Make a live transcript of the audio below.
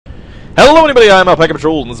Hello anybody, I'm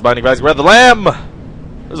alpacapatrol, and this is Binding Isaac. We're at the Lamb!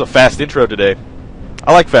 This is a fast intro today.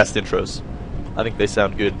 I like fast intros. I think they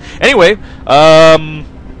sound good. Anyway, how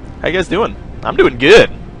you guys doing? I'm doing good.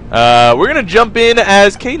 We're gonna jump in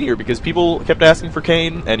as Cain here, because people kept asking for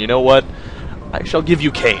Cain, and you know what? I shall give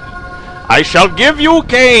you Cain. I shall give you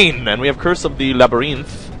Cain! And we have Curse of the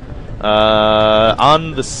Labyrinth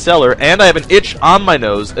on the cellar, and I have an itch on my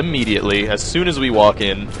nose immediately, as soon as we walk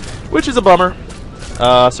in, which is a bummer.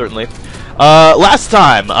 Certainly. Last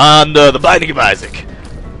time on the Binding of Isaac,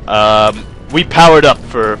 we powered up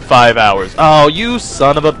for 5 hours. Oh, you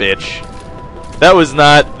son of a bitch. That was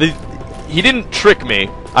not... He didn't trick me.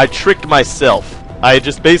 I tricked myself. I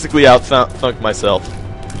just basically out-thunked myself.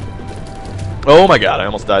 Oh my god, I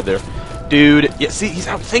almost died there. Dude, yeah, see, he's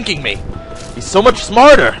outthinking me. He's so much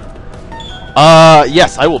smarter.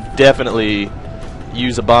 Yes, I will definitely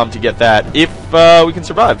use a bomb to get that, if we can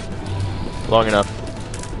survive long enough.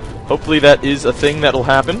 Hopefully that is a thing that'll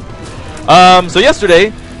happen. So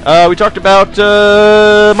yesterday, we talked about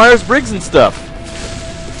Myers-Briggs and stuff.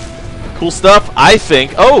 Cool stuff, I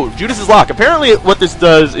think. Oh, Judas's Lock. Apparently what this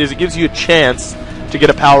does is it gives you a chance to get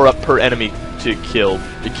a power-up per enemy to be killed,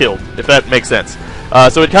 if that makes sense.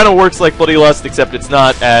 So it kind of works like Bloody Lust, except it's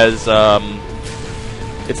not as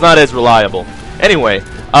reliable. Anyway,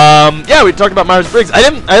 yeah, we talked about Myers-Briggs.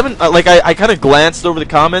 I kind of glanced over the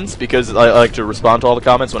comments because I like to respond to all the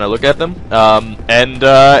comments when I look at them.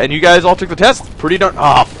 And you guys all took the test. Pretty darn.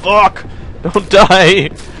 Oh fuck! Don't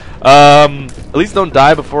die. At least don't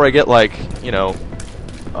die before I get like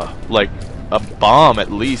like a bomb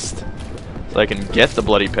at least, so I can get the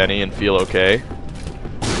bloody penny and feel okay.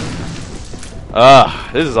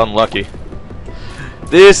 This is unlucky.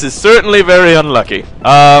 This is certainly very unlucky.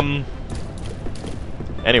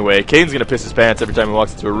 Anyway, Cain's gonna piss his pants every time he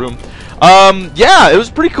walks into a room. Yeah, it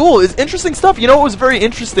was pretty cool. It's interesting stuff. You know what was very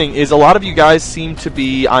interesting is a lot of you guys seem to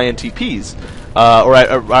be INTPs.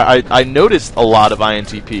 I noticed a lot of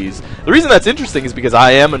INTPs. The reason that's interesting is because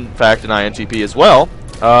I am, in fact, an INTP as well,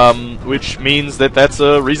 which means that that's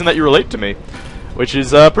a reason that you relate to me, which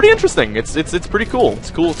is pretty interesting. It's pretty cool.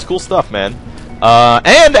 It's cool stuff, man.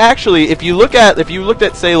 And actually, if you looked at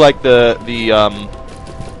say like the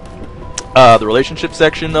relationship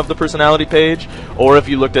section of the personality page, or if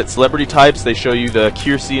you looked at celebrity types, they show you the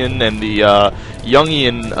Kiersian and the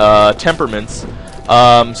Jungian temperaments,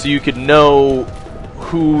 so you could know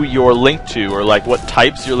who you're linked to, or like what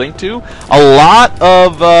types you're linked to. A lot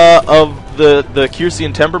of the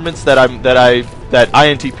Kiersian temperaments that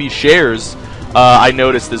INTP shares, I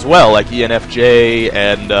noticed as well, like ENFJ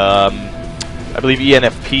and I believe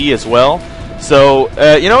ENFP as well. So,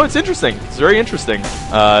 you know, it's interesting. It's very interesting.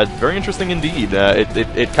 Very interesting indeed.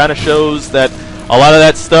 It kind of shows that a lot of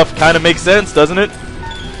that stuff kind of makes sense, doesn't it?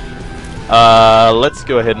 Let's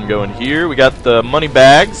go ahead and go in here. We got the money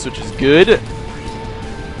bags, which is good.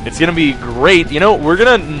 It's going to be great. You know, we're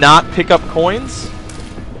going to not pick up coins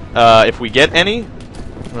if we get any.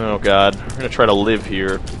 Oh, God. We're going to try to live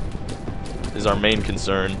here is our main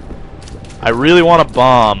concern. I really want a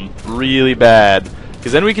bomb really bad,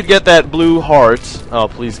 because then we could get that blue heart. Oh,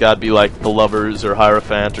 please God, be like the Lovers or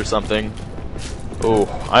Hierophant or something. Oh,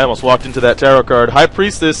 I almost walked into that tarot card. High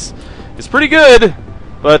Priestess is pretty good,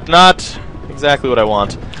 but not exactly what I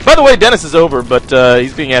want. By the way, Dennis is over, but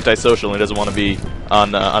he's being antisocial and he doesn't want to be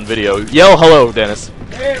on video. Yell hello, Dennis.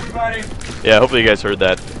 Hey, everybody. Yeah, hopefully you guys heard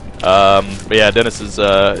that. But yeah, Dennis is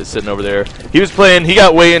sitting over there. He was playing. He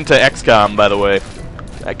got way into XCOM, by the way.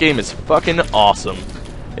 That game is fucking awesome.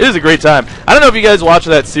 It is a great time. I don't know if you guys watch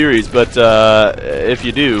that series, but if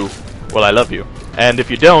you do, well, I love you. And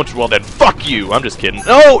if you don't, well, then fuck you. I'm just kidding.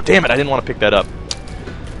 Oh, damn it, I didn't want to pick that up.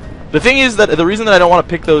 The thing is that the reason that I don't want to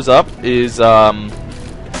pick those up is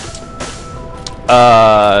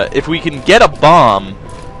if we can get a bomb,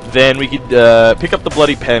 then we could pick up the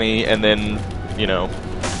bloody penny and then, you know,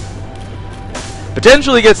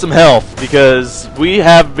 potentially get some health, because we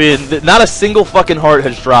have been... Not a single fucking heart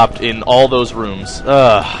has dropped in all those rooms.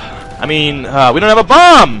 I mean, we don't have a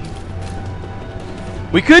bomb!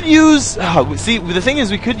 We could use... see, the thing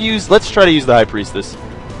is, we could use... Let's try to use the High Priestess.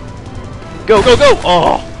 Go, go, go!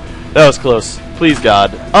 Oh, that was close. Please,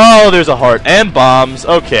 God. Oh, there's a heart. And bombs.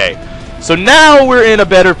 Okay. So now we're in a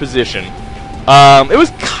better position. It was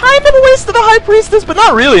kind of a waste of the High Priestess, but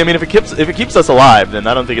not really. I mean, if it keeps us alive, then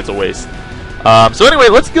I don't think it's a waste. So anyway,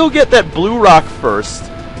 let's go get that blue rock first.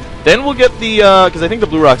 Then we'll get the, because I think the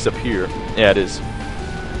blue rock's up here. Yeah, it is.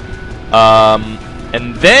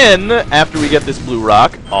 And then, after we get this blue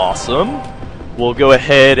rock, awesome, we'll go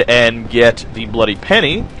ahead and get the bloody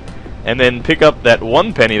penny, and then pick up that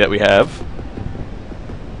one penny that we have.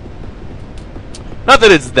 Not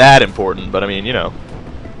that it's that important, but I mean, you know.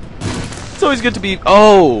 It's always good to be...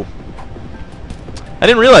 Oh! I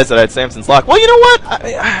didn't realize that I had Samson's Lock. Well, you know what?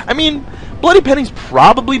 I mean, Bloody Penny's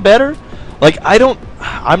probably better. Like,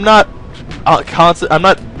 I'm not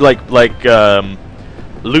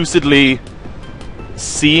lucidly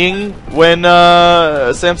seeing when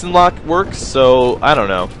Samson's Lock works, so I don't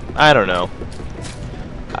know. I don't know.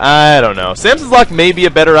 Samson's Lock may be a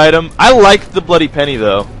better item. I like the Bloody Penny,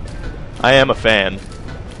 though. I am a fan.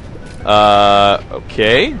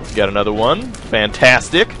 Okay, got another one.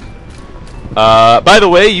 Fantastic. By the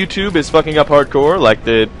way, YouTube is fucking up hardcore. Like,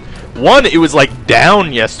 one, it was like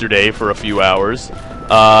down yesterday for a few hours.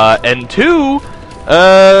 And two,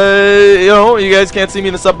 you know, you guys can't see me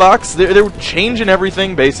in the sub box. They're changing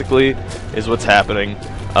everything, basically, is what's happening.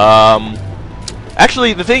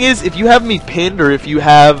 Actually, the thing is, if you have me pinned, or if you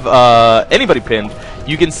have anybody pinned,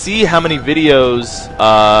 you can see how many videos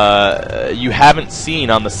you haven't seen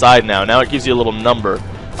on the side now. Now it gives you a little number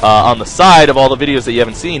on the side of all the videos that you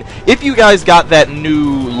haven't seen. If you guys got that new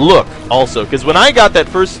look, also, because when I got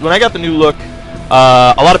the new look,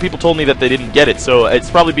 a lot of people told me that they didn't get it, so it's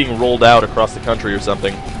probably being rolled out across the country or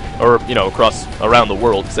something, or you know, around the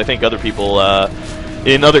world, because I think other people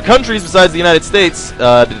in other countries besides the United States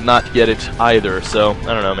did not get it either. So I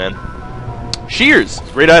don't know, man. Shears,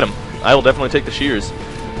 great item. I will definitely take the shears.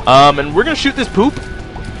 And we're gonna shoot this poop.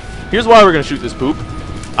 Here's why we're gonna shoot this poop.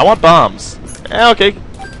 I want bombs. Okay,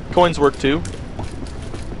 coins work too.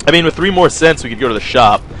 I mean, with 3 more cents, we could go to the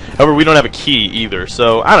shop. However, we don't have a key either,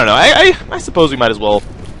 so I don't know. I suppose we might as well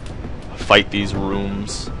fight these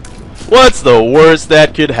rooms. What's the worst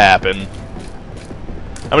that could happen?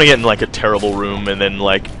 I'm gonna get in like a terrible room and then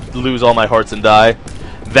like lose all my hearts and die.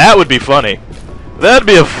 That would be funny. That'd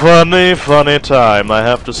be a funny, funny time, I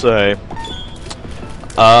have to say.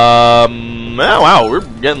 Oh, wow, we're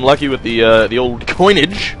getting lucky with the old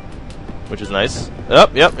coinage, which is nice. Oh,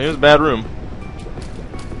 yep, it was a bad room.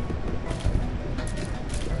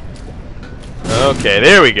 Okay,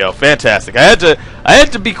 there we go. Fantastic. I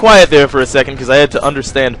had to be quiet there for a second because I had to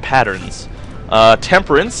understand patterns.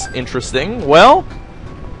 Temperance, interesting. Well,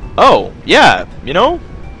 oh yeah, you know,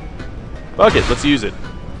 fuck it, let's use it.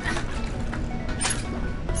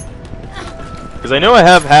 Because I know I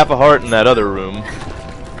have half a heart in that other room.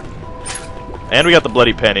 And we got the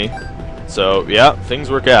Bloody Penny. So, yeah, things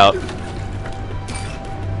work out.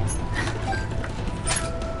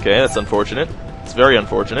 Okay, that's unfortunate. It's very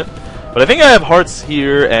unfortunate. But I think I have hearts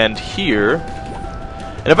here and here.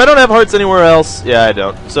 And if I don't have hearts anywhere else, yeah, I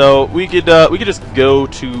don't. So, we could just go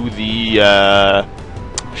to the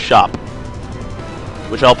shop.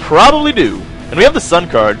 Which I'll probably do. And we have the Sun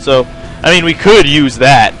card, so... I mean, we could use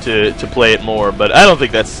that to play it more, but I don't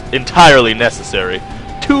think that's entirely necessary,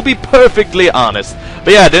 to be perfectly honest.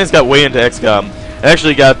 But yeah, Dennis got way into XCOM. And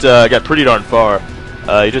actually got pretty darn far.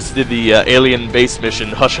 He just did the alien base mission.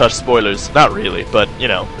 Hush hush spoilers. Not really, but you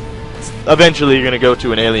know, eventually you're gonna go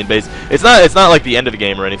to an alien base. It's not like the end of the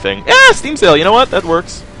game or anything. Yeah, Steam sale. You know what? That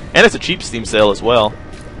works. And it's a cheap Steam sale as well.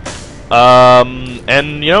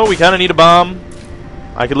 And you know, we kind of need a bomb.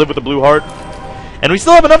 I could live with a blue heart. And we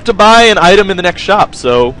still have enough to buy an item in the next shop,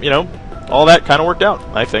 so, you know, all that kind of worked out,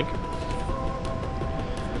 I think.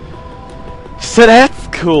 So that's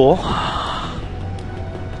cool.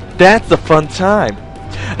 That's a fun time.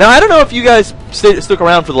 Now, I don't know if you guys stuck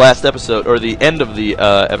around for the last episode, or the end of the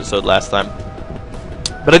episode last time.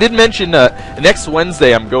 But I did mention next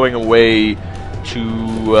Wednesday I'm going away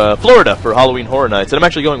to Florida for Halloween Horror Nights. And I'm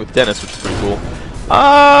actually going with Dennis, which is pretty cool.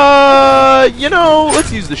 You know,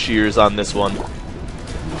 let's use the shears on this one.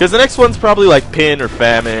 Because the next one's probably like Pin or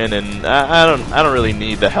Famine, and I don't really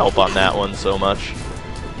need the help on that one so much.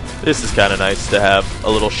 This is kind of nice to have a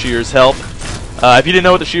little shears help. If you didn't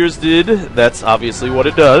know what the shears did, that's obviously what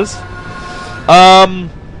it does. Yeah,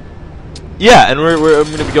 and I'm going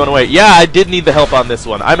to be going away. Yeah, I did need the help on this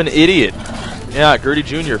one. I'm an idiot. Yeah, Gertie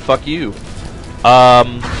Jr., fuck you.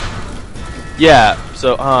 Yeah,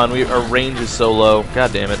 so and our range is so low.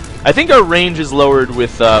 God damn it. I think our range is lowered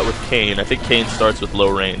with Kane. I think Kane starts with low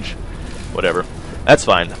range. Whatever. That's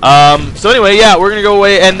fine. So anyway, yeah, we're gonna go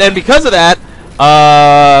away, and because of that,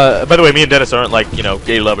 by the way, me and Dennis aren't like, you know,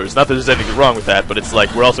 gay lovers. Not that there's anything wrong with that, but it's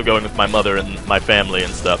like we're also going with my mother and my family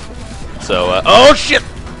and stuff. So oh shit,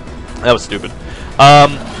 that was stupid.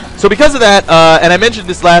 So because of that, and I mentioned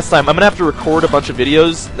this last time, I'm gonna have to record a bunch of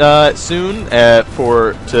videos soon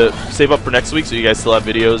to save up for next week, so you guys still have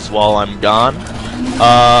videos while I'm gone.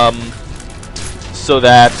 So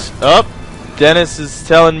that Dennis is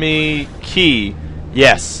telling me key.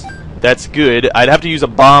 Yes, that's good. I'd have to use a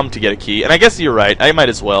bomb to get a key, and I guess you're right. I might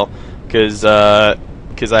as well, because I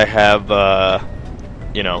have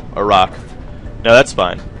you know, a rock. No, that's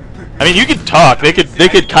fine. I mean, you could talk. They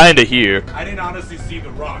could kind of hear. I didn't honestly see the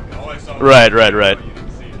rock. All I saw was Right.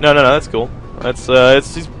 No, that's cool. That's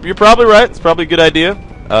you're probably right. It's probably a good idea.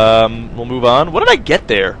 We'll move on. What did I get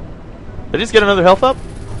there? Did I just get another health up?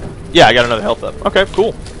 Yeah, I got another health up. Okay,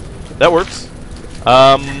 cool. That works.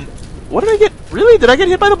 What did I get? Really? Did I get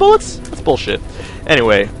hit by the bullets? That's bullshit.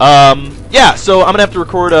 Anyway, yeah. So I'm gonna have to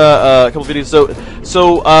record a couple videos.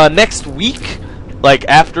 So next week, like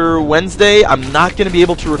after Wednesday, I'm not gonna be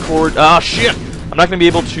able to record. Oh shit! I'm not gonna be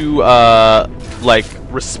able to like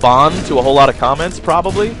respond to a whole lot of comments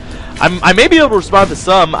probably. I may be able to respond to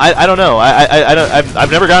some. I don't know.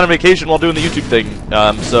 I've never gone on vacation while doing the YouTube thing,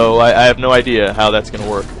 so I have no idea how that's gonna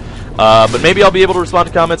work. But maybe I'll be able to respond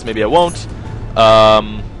to comments. Maybe I won't.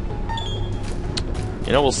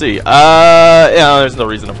 You know, we'll see. Yeah, there's no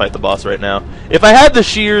reason to fight the boss right now. If I had the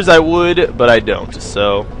shears, I would, but I don't.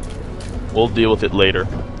 So we'll deal with it later.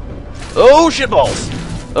 Oh, shitballs.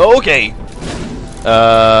 Okay.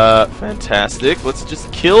 Fantastic. Let's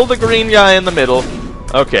just kill the green guy in the middle.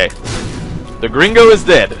 Okay. The gringo is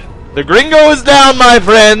dead. The gringo is down, my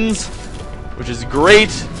friends! Which is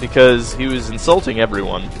great, because he was insulting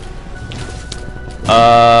everyone.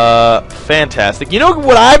 Fantastic. You know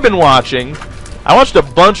what I've been watching? I watched a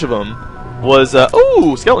bunch of them. Was,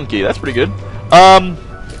 ooh, skeleton key. That's pretty good.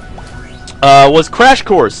 Was Crash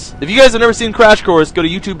Course. If you guys have never seen Crash Course, go to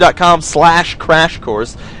youtube.com/Crash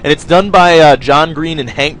Course. And it's done by John Green and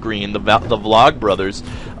Hank Green, the Vlog brothers.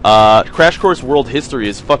 Crash Course World History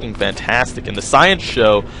is fucking fantastic, and the science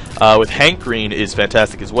show with Hank Green is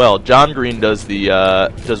fantastic as well. John Green does the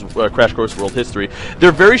Crash Course World History.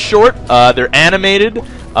 They're very short. They're animated.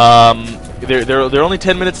 They're only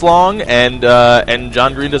 10 minutes long, and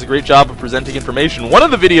John Green does a great job of presenting information. One of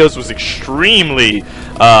the videos was extremely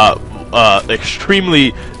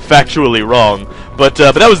factually wrong, but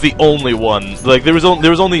that was the only one. Like there was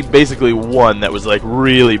only basically one that was like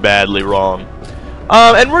really badly wrong.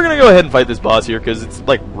 And we're gonna go ahead and fight this boss here because it's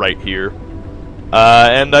like right here,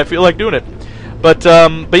 and I feel like doing it. But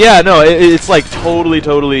yeah, no, it's like totally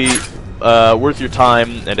worth your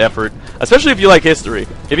time and effort, especially if you like history.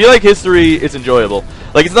 If you like history, it's enjoyable.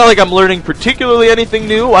 Like it's not like I'm learning particularly anything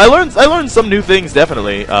new. I learned some new things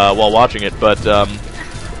definitely while watching it, but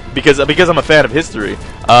because I'm a fan of history,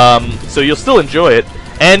 so you'll still enjoy it.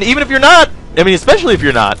 And even if you're not, I mean, especially if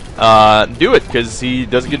you're not, do it because he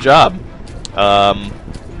does a good job.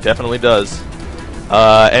 Definitely does.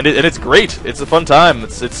 And it's great. It's a fun time.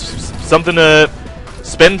 It's something to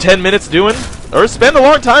spend 10 minutes doing, or spend a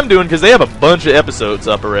long time doing, because they have a bunch of episodes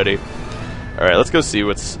up already. Alright, let's go see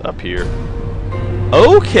what's up here.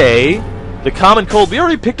 Okay. The Common Cold. We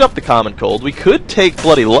already picked up the Common Cold. We could take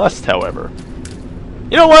Bloody Lust, however.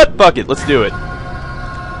 You know what? Fuck it. Let's do it.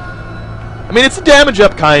 I mean, it's a damage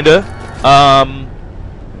up, kinda. I'm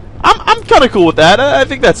kinda cool with that. I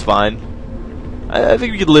think that's fine. I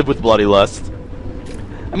think we could live with Bloody Lust.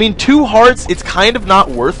 I mean, 2 hearts, it's kind of not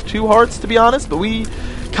worth 2 hearts, to be honest, but we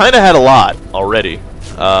kind of had a lot already.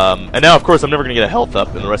 And now, of course, I'm never going to get a health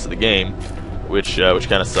up in the rest of the game, which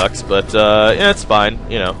kind of sucks, but yeah, it's fine,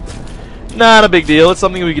 you know. Not a big deal. It's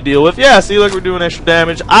something we could deal with. Yeah, see, look, we're doing extra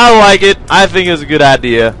damage. I like it. I think it's a good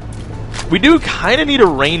idea. We do kind of need a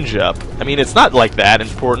range up. I mean, it's not like that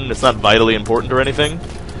important. It's not vitally important or anything,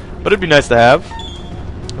 but it'd be nice to have.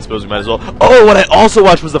 I suppose we might as well. Oh, what I also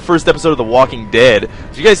watched was the first episode of The Walking Dead.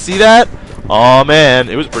 Did you guys see that? Oh man,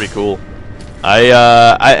 it was pretty cool. You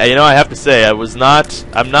know, I have to say, I'm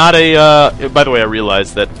not a. By the way, I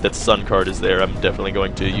realized that Sun card is there. I'm definitely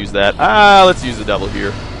going to use that. Let's use the devil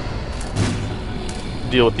here.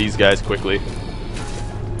 Deal with these guys quickly.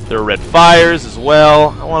 There are red fires as well.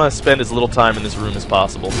 I want to spend as little time in this room as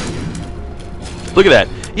possible. Look at that.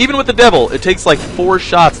 Even with the devil, it takes like 4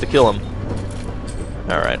 shots to kill him.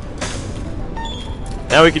 Alright.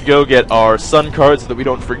 Now we could go get our sun cards so that we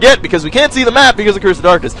don't forget, because we can't see the map because of Curse of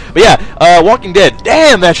Darkness. But yeah, Walking Dead.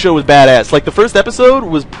 Damn, that show was badass. Like, the first episode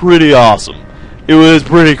was pretty awesome. It was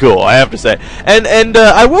pretty cool, I have to say. And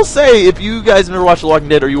I will say, if you guys never watched The Walking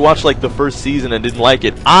Dead, or you watched, like, the first season and didn't like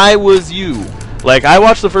it, I was you. Like, I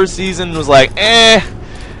watched the first season and was like, it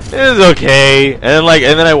was okay. And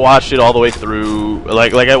then I watched it all the way through.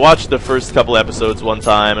 Like I watched the first couple episodes one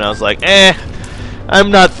time, and I was like, I'm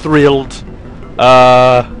not thrilled.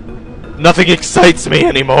 Nothing excites me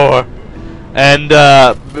anymore. And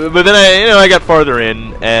but then I got farther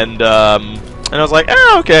in, and I was like,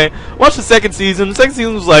 okay. Watched the second season. The second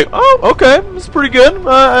season was like, oh, okay, it's pretty good.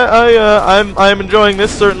 I'm enjoying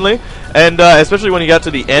this certainly, and especially when you got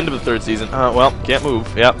to the end of the third season. Well, can't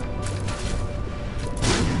move. Yep.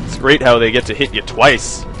 It's great how they get to hit you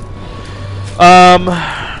twice.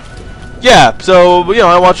 Yeah, so, you know,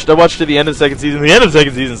 I watched to the end of the second season. The end of the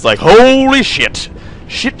second season is like, holy shit!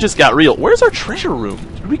 Shit just got real. Where's our treasure room?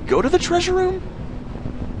 Did we go to the treasure room?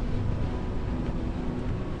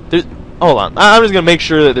 There's... Hold on. I'm just gonna make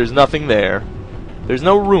sure that there's nothing there. There's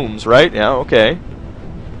no rooms, right? Yeah, okay.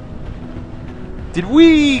 Did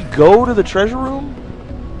we go to the treasure room?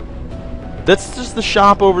 That's just the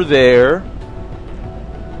shop over there.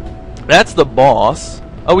 That's the boss.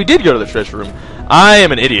 Oh, we did go to the treasure room. I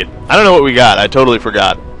am an idiot. I don't know what we got. I totally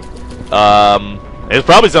forgot. It's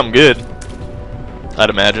probably something good, I'd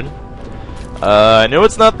imagine. I know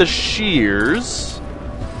it's not the shears.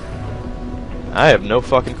 I have no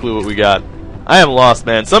fucking clue what we got. I am lost,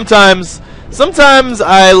 man. Sometimes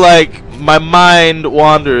I, like, my mind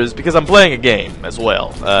wanders because I'm playing a game as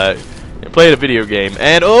well. I'm playing a video game.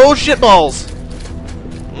 And, oh, shitballs!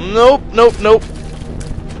 Nope, nope, nope.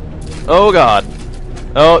 Oh, God.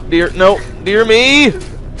 Oh, dear, no. Dear me!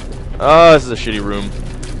 Oh, this is a shitty room.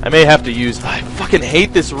 I may have to use... I fucking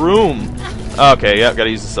hate this room. Okay, yeah, gotta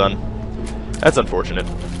use the sun. That's unfortunate.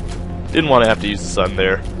 Didn't want to have to use the sun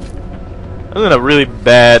there. I'm in a really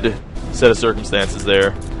bad set of circumstances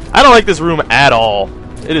there. I don't like this room at all.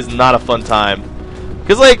 It is not a fun time.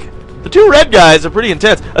 Because, like, the two red guys are pretty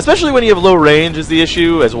intense. Especially when you have low range is the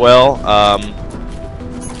issue as well.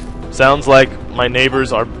 Sounds like my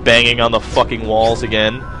neighbors are banging on the fucking walls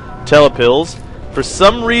again. Telepills. For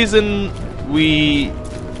some reason, we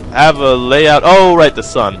have a layout... Oh, right, the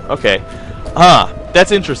sun. Okay.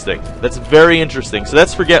 That's interesting. That's very interesting. So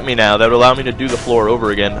that's Forget Me Now. That would allow me to do the floor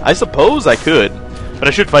over again. I suppose I could, but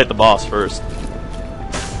I should fight the boss first.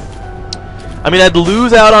 I mean, I'd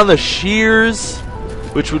lose out on the shears,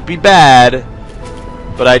 which would be bad,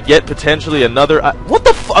 but I'd get potentially another... what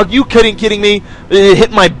the fuck? Are you kidding me? It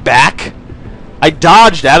hit my back? I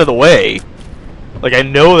dodged out of the way. Like, I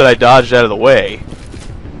know that I dodged out of the way.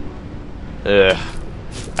 Ugh.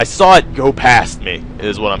 I saw it go past me,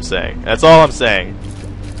 is what I'm saying. That's all I'm saying.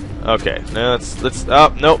 Okay, now let's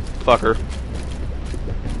oh, nope, fucker.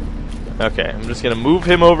 Okay, I'm just gonna move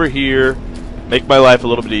him over here, make my life a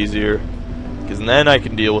little bit easier, because then I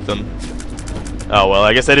can deal with him. Oh, well,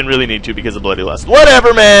 I guess I didn't really need to because of Bloody Lust.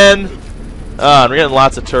 Whatever, man! And we're getting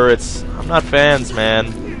lots of turrets. I'm not fans,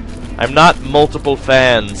 man. I'm not multiple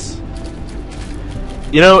fans.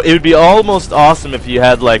 You know, it would be almost awesome if you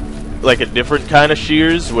had, like a different kind of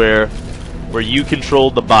shears where you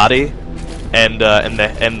controlled the body and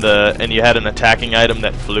you had an attacking item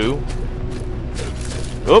that flew.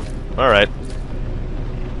 Oop, alright.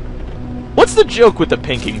 What's the joke with the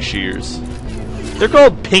pinking shears? They're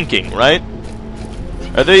called pinking, right?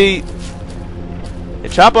 Are they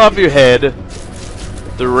chop off your head,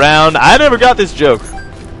 the round... I never got this joke.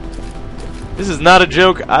 This is not a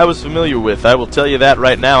joke I was familiar with. I will tell you that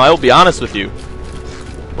right now. I will be honest with you.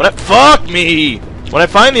 Fuck me! When I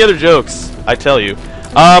find the other jokes, I tell you.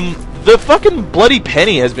 The fucking bloody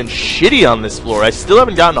penny has been shitty on this floor. I still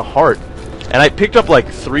haven't gotten a heart. And I picked up like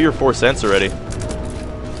 3 or 4 cents already.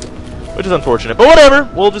 Which is unfortunate. But whatever.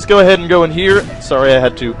 We'll just go ahead and go in here. Sorry I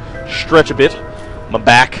had to stretch a bit. My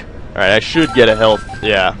back. Alright, I should get a health.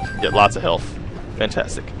 Yeah, get lots of health.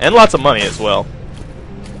 Fantastic. And lots of money as well.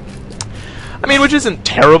 I mean, which isn't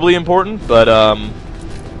terribly important, but,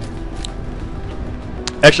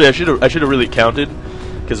 actually, I should have really counted,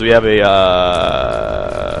 because we have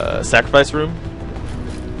a sacrifice room,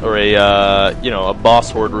 or a you know, a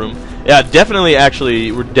boss horde room. Yeah, definitely.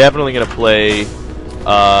 Actually, we're definitely gonna play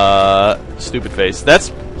stupid face.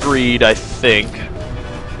 That's greed, I think.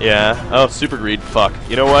 Yeah. Oh, super greed. Fuck.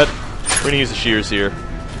 You know what? We're gonna use the shears here,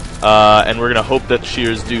 and we're gonna hope that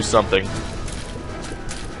shears do something.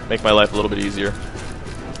 Make my life a little bit easier.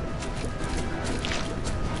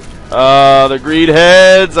 The greed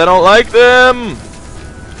heads, I don't like them!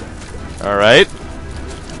 Alright.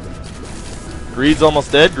 Greed's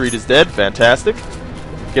almost dead. Greed is dead. Fantastic.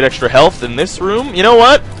 Get extra health in this room. You know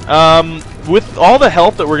what? With all the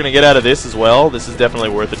health that we're going to get out of this as well, this is definitely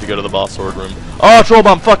worth it to go to the boss sword room. Oh, troll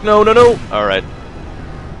bomb! Fuck, no, no, no! Alright.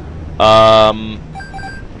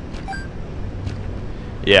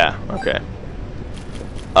 Yeah, okay.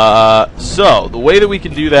 So, the way that we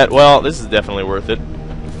can do that, well, this is definitely worth it.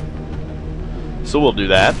 So we'll do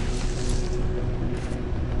that.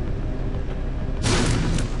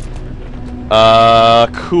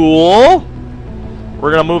 Cool.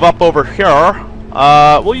 We're gonna move up over here.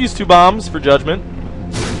 We'll use 2 bombs for judgment.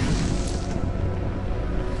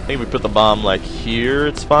 I think we put the bomb like here,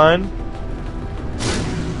 it's fine.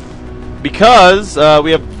 Because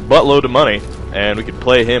we have buttload of money and we can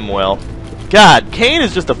play him well. God, Kane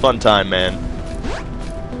is just a fun time, man.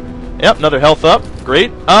 Yep, another health up.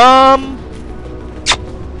 Great.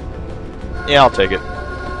 Yeah, I'll take it.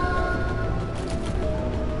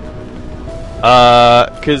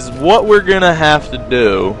 Because what we're gonna have to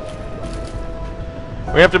do,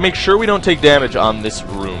 we have to make sure we don't take damage on this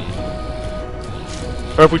room.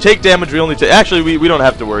 Or if we take damage, we only take... Actually, we don't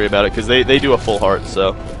have to worry about it, because they do a full heart,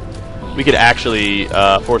 so... We could actually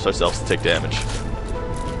force ourselves to take damage.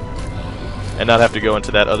 And not have to go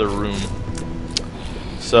into that other room.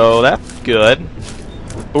 So, that's good.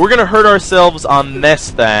 But we're gonna hurt ourselves on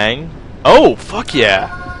this thing. Oh, fuck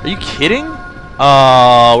yeah! Are you kidding?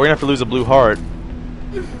 Oh, we're gonna have to lose a blue heart.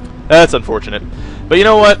 That's unfortunate. But you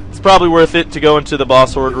know what? It's probably worth it to go into the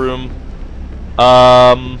boss horde room.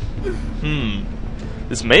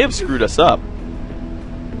 This may have screwed us up.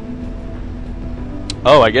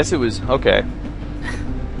 Oh, I guess it was... Okay.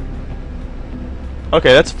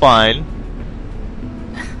 Okay, that's fine.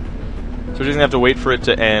 So we're just gonna have to wait for it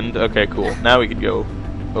to end. Okay, cool. Now we could go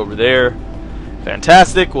over there.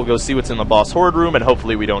 Fantastic. We'll go see what's in the boss horde room, and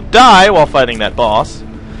hopefully we don't die while fighting that boss.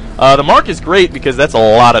 The mark is great because that's a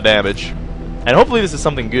lot of damage. And hopefully this is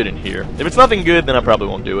something good in here. If it's nothing good, then I probably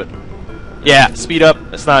won't do it. Yeah, speed up.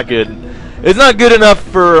 It's not good. It's not good enough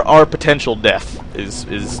for our potential death,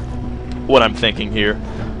 is what I'm thinking here.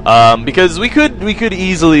 Because we could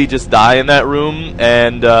easily just die in that room,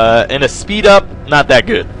 and a speed up, not that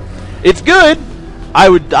good. It's good. I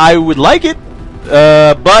would like it,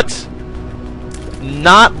 but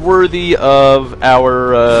not worthy of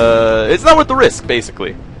our... it's not worth the risk,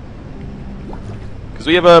 basically. Because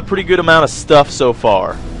we have a pretty good amount of stuff so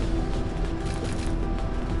far.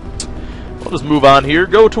 We'll just move on here,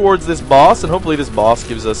 go towards this boss, and hopefully this boss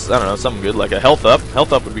gives us, I don't know, something good, like a health up.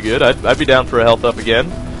 Health up would be good. I'd be down for a health up again.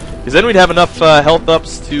 Because then we'd have enough health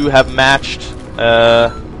ups to have matched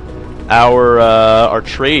our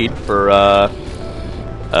trade for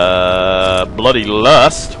Bloody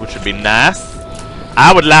Lust, which would be nice.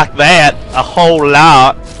 I would like that a whole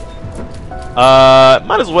lot.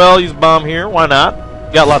 Might as well use bomb here. Why not?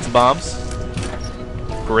 Got lots of bombs.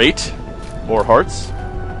 Great. More hearts.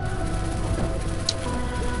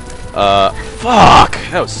 Fuck!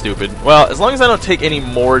 That was stupid. Well, as long as I don't take any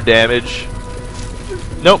more damage...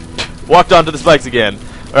 Nope. Walked onto the spikes again.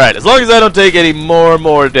 Alright, as long as I don't take any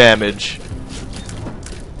more damage.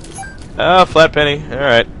 Flat penny.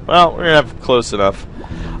 Alright. Well, we're gonna have close enough.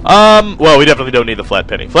 Well, we definitely don't need the flat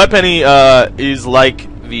penny. Flat penny, is like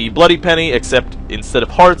the bloody penny, except instead of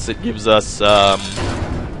hearts, it gives us,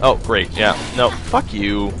 oh, great, yeah. No, fuck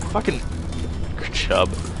you. Fucking chub.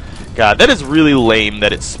 God, that is really lame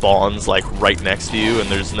that it spawns, like, right next to you, and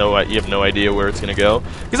there's no, you have no idea where it's gonna go.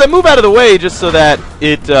 Because I move out of the way just so that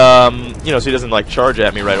it, you know, so he doesn't, like, charge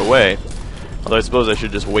at me right away. Although I suppose I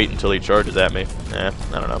should just wait until he charges at me. I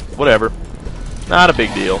don't know. Whatever. Not a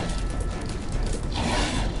big deal.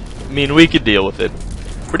 I mean, we could deal with it.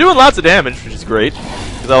 We're doing lots of damage, which is great.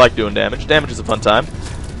 Because I like doing damage. Damage is a fun time.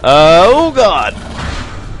 Oh, God.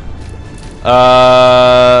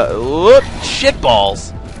 Look.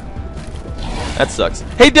 Shitballs. That sucks.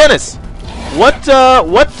 Hey, Dennis. What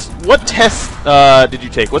test did you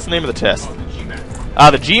take? What's the name of the test? Oh, the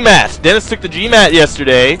GMAT. The GMAT. Dennis took the GMAT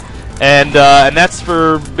yesterday, and that's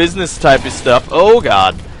for business type of stuff. Oh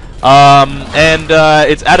God.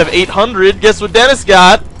 It's out of 800. Guess what Dennis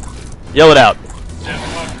got? Yell it out.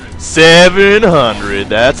 700. 700.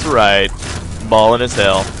 That's right. Ballin' as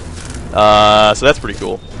hell. So that's pretty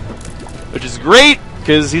cool. Which is great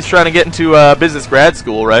because he's trying to get into business grad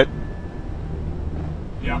school, right?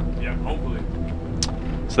 Yeah, hopefully.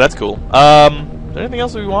 So that's cool. Is there anything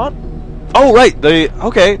else we want? Oh, right.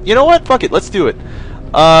 Okay. You know what? Fuck it. Let's do it.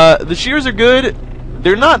 The shears are good.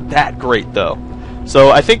 They're not that great, though.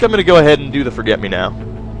 So I think I'm going to go ahead and do the Forget Me Now.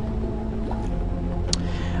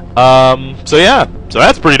 So yeah. So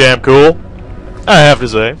that's pretty damn cool, I have to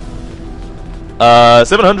say.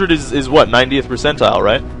 700 is what? 90th percentile,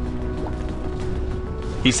 right?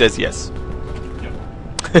 He says yes.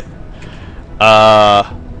 Yep.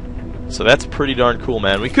 So that's pretty darn cool,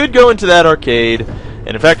 man. We could go into that arcade, and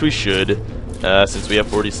in fact we should, since we have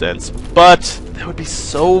 40 cents. But that would be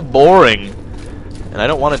so boring, and I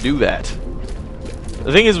don't want to do that.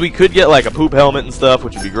 The thing is, we could get like a poop helmet and stuff,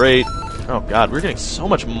 which would be great. Oh God, we're getting so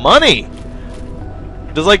much money.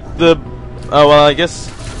 Does like the... Oh, well, I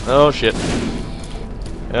guess... Oh, shit.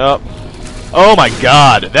 Yep. Oh my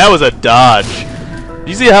God, that was a dodge. Do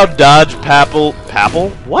you see how dodge Papple?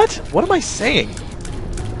 What? What am I saying?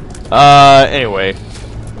 Anyway.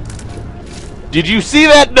 Did you see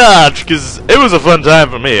that dodge? Because it was a fun time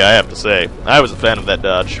for me, I have to say. I was a fan of that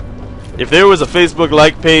dodge. If there was a Facebook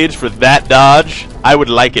like page for that dodge, I would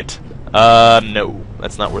like it. No.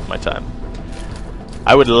 That's not worth my time.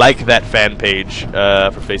 I would like that fan page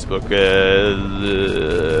for Facebook.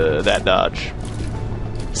 That dodge.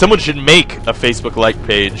 Someone should make a Facebook like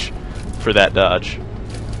page for that dodge.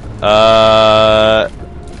 I'm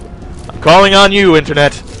calling on you,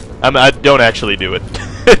 Internet. I don't actually do it.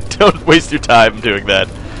 Don't waste your time doing that.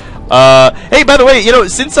 Hey, by the way, you know,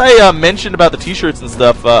 since I mentioned about the T-shirts and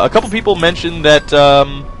stuff, a couple people mentioned that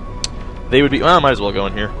they would be. Well, I might as well go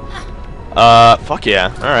in here. Fuck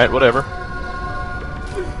yeah. All right, whatever.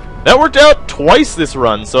 That worked out twice this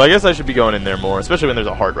run, so I guess I should be going in there more, especially when there's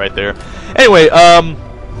a heart right there. Anyway,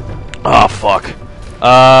 oh fuck.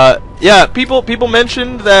 Yeah, people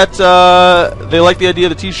mentioned that they like the idea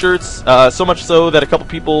of the T-shirts, so much so that a couple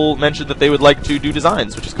people mentioned that they would like to do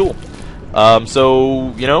designs, which is cool.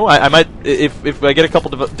 So you know, I might, if I get a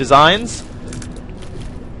couple designs,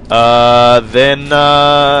 then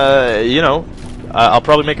you know, I'll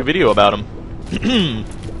probably make a video about them,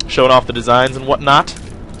 showing off the designs and whatnot.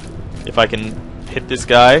 If I can hit this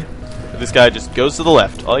guy, this guy just goes to the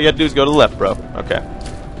left. All you gotta do is go to the left, bro. Okay,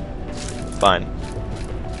 fine.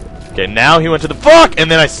 Okay, now he went to the fuck, and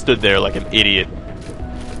then I stood there like an idiot.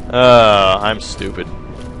 I'm stupid.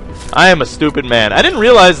 I am a stupid man. I didn't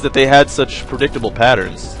realize that they had such predictable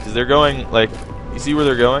patterns, because they're going, like, you see where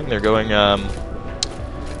they're going? They're going,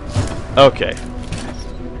 okay.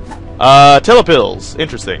 Telepills.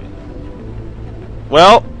 Interesting.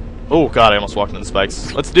 Well, oh god, I almost walked into the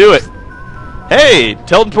spikes. Let's do it. Hey,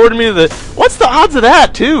 teleported me to the... What's the odds of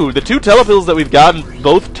that, too? The two telepills that we've gotten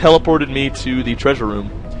both teleported me to the treasure room.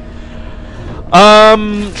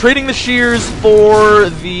 Trading the shears for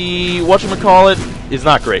the whatchamacallit is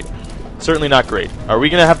not great. Certainly not great. Are we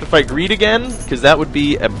gonna have to fight greed again? Because that would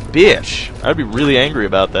be a bitch. I'd be really angry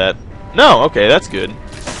about that. No, okay, that's good.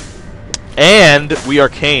 And we are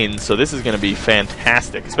Kane, so this is gonna be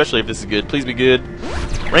fantastic. Especially if this is good. Please be good.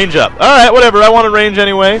 Range up. Alright, whatever. I wanted range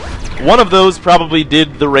anyway. One of those probably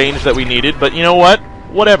did the range that we needed, but you know what?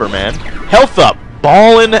 Whatever, man. Health up.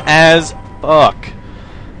 Ballin' as fuck.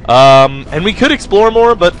 And we could explore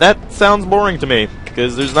more, but that sounds boring to me,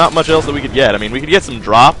 because there's not much else that we could get. I mean, we could get some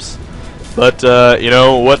drops, but, you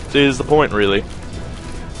know, what is the point, really?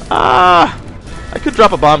 I could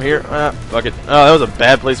drop a bomb here. Fuck it. Oh, that was a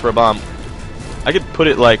bad place for a bomb. I could put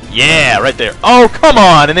it like, yeah, right there. Oh, come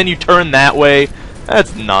on! And then you turn that way.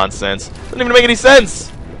 That's nonsense. Doesn't even make any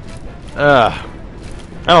sense. I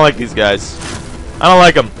don't like these guys. I don't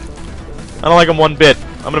like them. I don't like them one bit.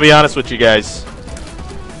 I'm gonna be honest with you guys.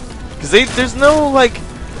 Because there's no, like,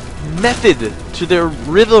 method to their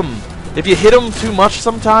rhythm. If you hit them too much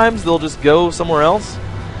sometimes, they'll just go somewhere else.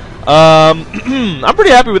 I'm pretty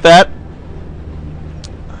happy with that.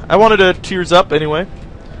 I wanted to tears up anyway.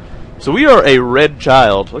 So we are a red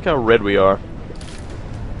child. Look how red we are.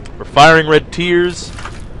 We're firing red tears.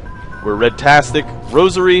 We're red-tastic.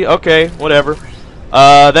 Rosary, okay, whatever.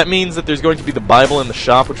 That means that there's going to be the Bible in the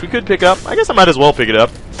shop, which we could pick up. I guess I might as well pick it up.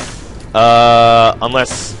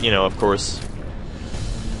 Unless, you know, of course,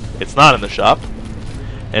 it's not in the shop.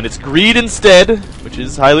 And it's greed instead, which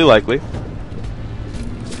is highly likely.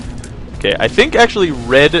 Okay, I think actually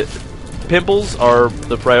red pimples are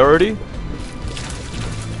the priority.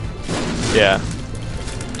 Yeah.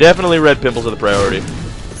 Definitely red pimples are the priority.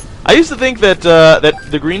 I used to think that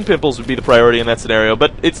that the green pimples would be the priority in that scenario,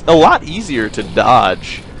 but it's a lot easier to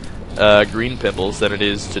dodge green pimples than it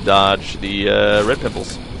is to dodge the red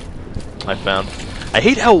pimples, I found. I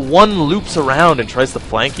hate how one loops around and tries to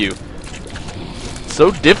flank you. It's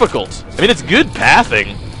so difficult. I mean, it's good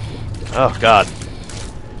pathing. Oh, God.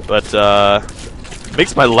 But, it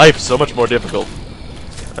makes my life so much more difficult.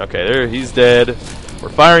 Okay, there, he's dead. We're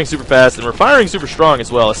firing super fast, and we're firing super strong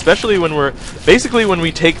as well, especially when we're... Basically, when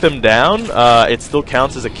we take them down, it still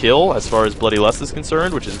counts as a kill as far as Bloody Lust is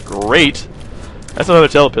concerned, which is great. That's another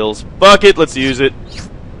telepills. Fuck it, let's use it.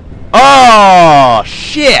 Oh,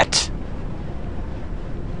 shit!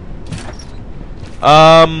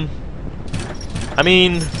 I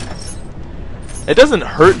mean, it doesn't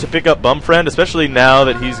hurt to pick up Bum Friend, especially now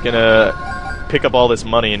that he's gonna pick up all this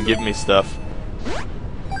money and give me stuff.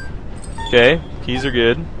 Okay, keys are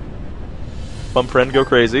good. Bum Friend, go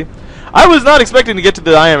crazy. I was not expecting to get to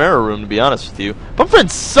the I Am Error room, to be honest with you. Bum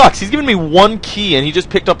Friend sucks. He's given me one key, and he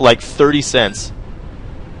just picked up like 30 cents.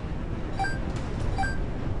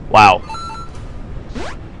 Wow.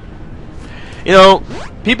 You know,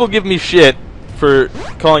 people give me shit for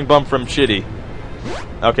calling Bum Friend shitty.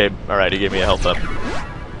 Okay, alright, he gave me a health up.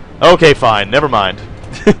 Okay, fine, never mind.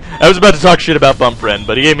 I was about to talk shit about Bum Friend,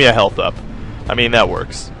 but he gave me a health up. I mean, that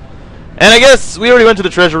works. And I guess we already went to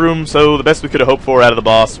the treasure room, so the best we could have hoped for out of the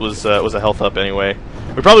boss was a health up anyway.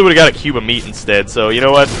 We probably would have got a cube of meat instead, so you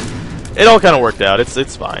know what? it all kind of worked out.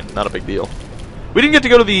 It's fine. Not a big deal. We didn't get to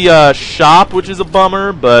go to the shop, which is a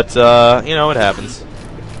bummer, but you know, it happens.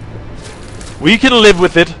 We can live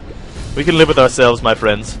with it. We can live with ourselves, my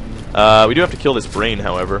friends. We do have to kill this brain,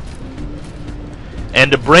 however.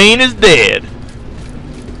 And the brain is dead.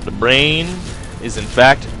 The brain is in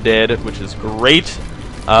fact dead, which is great.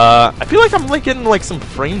 I feel like I'm like getting like some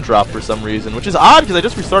frame drop for some reason, which is odd because I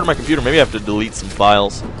just restarted my computer. Maybe I have to delete some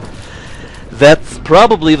files. That's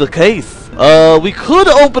probably the case. We could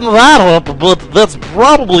open that up, but that's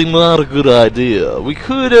probably not a good idea. We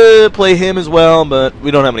could play him as well, but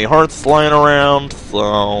we don't have any hearts lying around,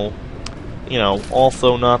 so, you know,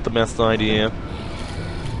 also not the best idea.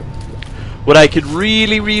 What I could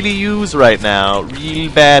really use right now, really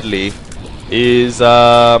badly, is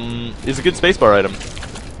a good spacebar item.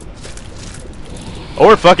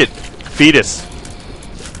 Or fuck it, fetus.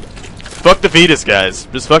 Fuck the fetus, guys.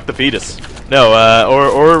 Just fuck the fetus. No,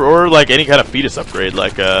 or like any kind of fetus upgrade,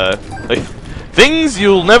 like things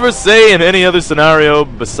you'll never say in any other scenario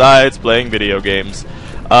besides playing video games.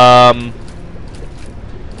 Yeah,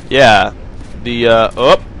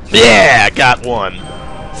 oh, yeah, got one.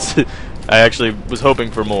 I actually was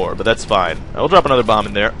hoping for more, but that's fine. I'll drop another bomb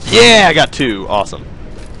in there. Yeah, I got two. Awesome.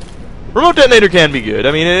 Remote detonator can be good.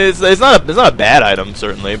 I mean, it's not a bad item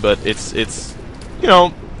certainly, but it's you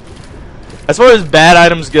know. As far as bad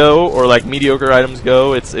items go, or like mediocre items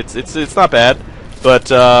go, it's not bad, but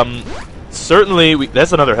certainly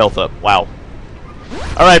that's another health up. Wow.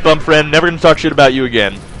 All right, bum friend, never gonna talk shit about you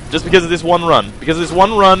again, just because of this one run. Because of this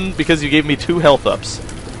one run, because you gave me 2 health ups.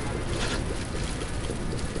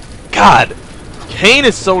 God, Kane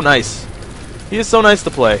is so nice. He is so nice to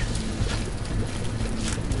play.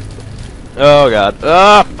 Oh God.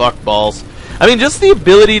 Ah, fuck balls. I mean, just the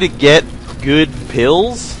ability to get good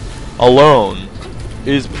pills alone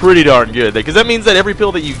is pretty darn good, because that means that every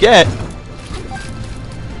pill that you get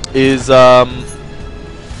is come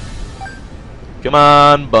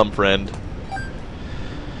on, bum friend.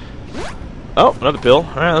 Oh, another pill.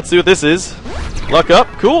 Alright, let's see what this is. Luck up,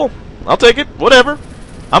 cool. I'll take it, whatever.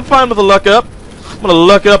 I'm fine with a luck up. I'm gonna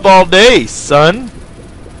luck up all day, son.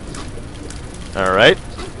 Alright.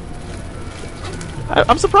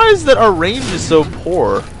 I'm surprised that our range is so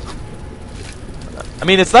poor. I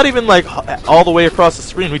mean, it's not even like all the way across the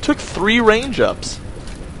screen. We took 3 range ups.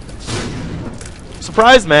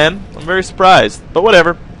 Surprised, man. I'm very surprised. But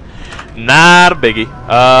whatever. Not a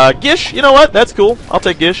biggie. Gish, you know what? That's cool. I'll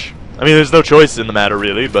take Gish. I mean, there's no choice in the matter,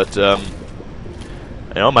 really, but, you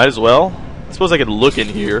know, might as well. I suppose I could look in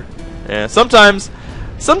here. Yeah, sometimes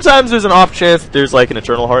there's an off chance that there's, like, an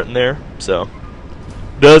Eternal Heart in there, so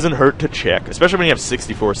doesn't hurt to check. Especially when you have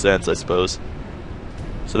 64 cents, I suppose.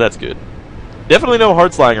 So that's good. Definitely no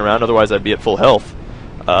hearts lying around, otherwise I'd be at full health.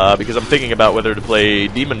 Because I'm thinking about whether to play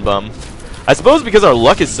Demon Bum. I suppose because our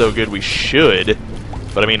luck is so good, we should.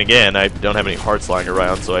 But I mean, again, I don't have any hearts lying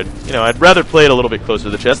around, so I'd rather play it a little bit closer to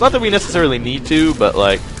the chest. Not that we necessarily need to, but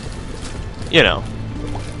like, you know,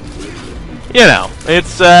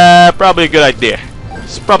 it's probably a good idea.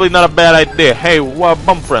 It's probably not a bad idea. Hey,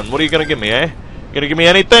 bum friend, what are you gonna give me, eh? You gonna give me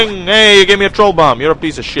anything? Hey, you gave me a troll bomb. You're a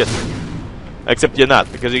piece of shit. Except you're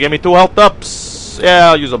not, because you gave me 2 health ups. Yeah,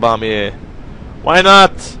 I'll use a bomb here. Why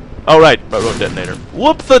not? Oh, right, remote detonator.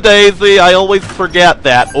 Whoops-a-daisy, I always forget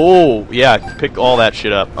that. Oh, yeah, pick all that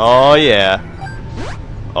shit up. Oh, yeah.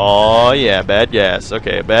 Oh, yeah, bad gas.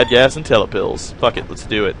 Okay, bad gas and telepills. Fuck it, let's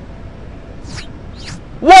do it.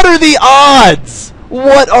 What are the odds?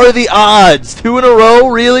 What are the odds? 2 in a row,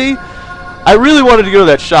 really? I really wanted to go to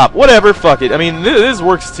that shop. Whatever, fuck it. I mean, this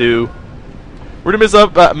works too. We're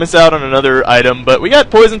gonna miss out on another item, but we got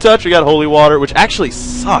Poison Touch, we got Holy Water, which actually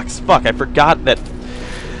sucks. Fuck, I forgot that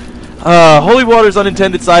Holy Water's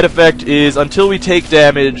unintended side effect is until we take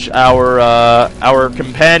damage, our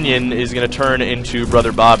companion is gonna turn into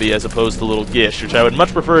Brother Bobby as opposed to Little Gish, which I would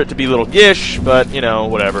much prefer it to be Little Gish, but, you know,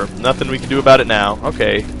 whatever. Nothing we can do about it now.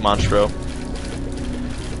 Okay, Monstro.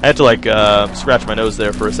 I had to, like, scratch my nose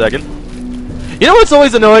there for a second. You know what's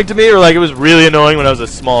always annoying to me, or like it was really annoying when I was a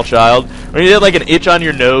small child? When you had like an itch on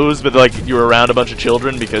your nose, but like you were around a bunch of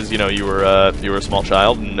children because, you know, you were a small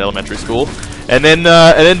child in elementary school, and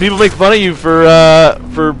then people make fun of you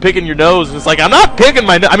for picking your nose. And it's like, I'm not picking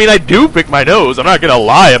my I mean, I do pick my nose. I'm not gonna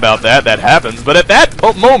lie about that. That happens. But at that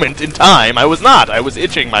moment in time, I was not. I was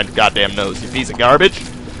itching my goddamn nose. You piece of garbage.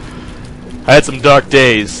 I had some dark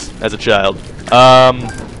days as a child.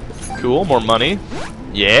 Cool. More money.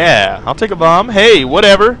 Yeah, I'll take a bomb. Hey,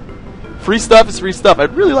 whatever. Free stuff is free stuff.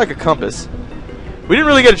 I'd really like a compass. We didn't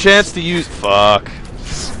really get a chance to use... Fuck.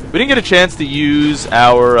 We didn't get a chance to use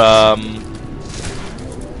our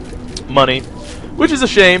money which is a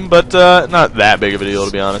shame, but not that big of a deal,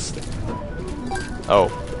 to be honest.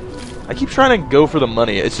 Oh. I keep trying to go for the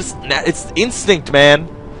money. It's just, it's instinct, man.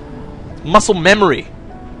 Muscle memory.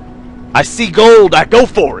 I see gold, I go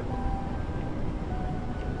for it.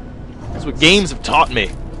 That's what games have taught me.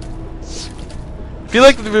 I feel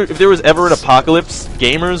like if there was ever an apocalypse,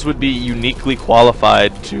 gamers would be uniquely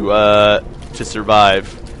qualified to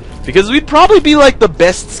survive. Because we'd probably be like the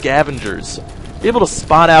best scavengers. Be able to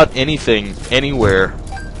spot out anything, anywhere.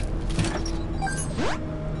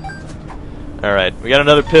 Alright, we got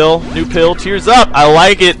another pill. New pill. Tears up! I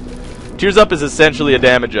like it! Tears up is essentially a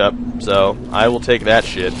damage up. So, I will take that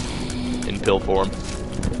shit in pill form.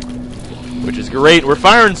 Which is great. We're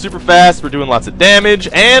firing super fast, we're doing lots of damage,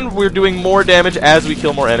 and we're doing more damage as we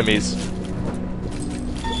kill more enemies.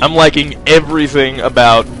 I'm liking everything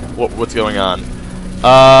about what's going on.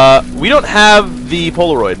 We don't have the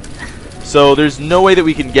Polaroid, so there's no way that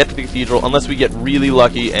we can get to the cathedral unless we get really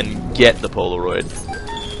lucky and get the Polaroid.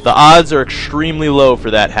 The odds are extremely low for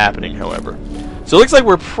that happening, however. So it looks like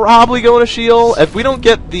we're probably going to Sheol. If we don't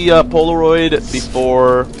get the Polaroid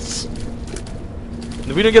before...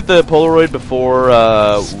 If we don't get the Polaroid before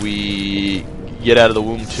we get out of the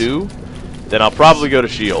womb 2, then I'll probably go to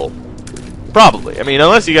Sheol. Probably. I mean,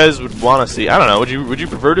 unless you guys would want to see. I don't know. Would you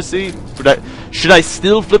prefer to see? Should I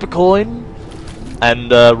still flip a coin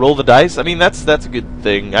and roll the dice? I mean, that's a good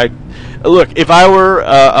thing. Look, if I were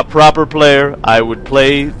a proper player, I would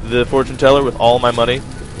play the fortune teller with all my money,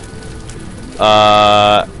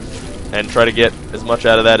 and try to get as much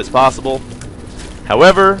out of that as possible.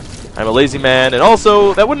 However, I'm a lazy man, and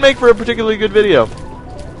also that wouldn't make for a particularly good video.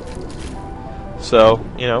 So,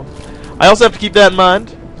 you know, I also have to keep that in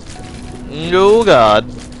mind. Oh God.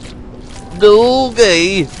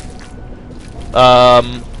 Okay.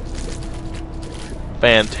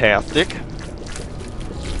 Fantastic.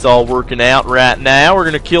 It's all working out right now. We're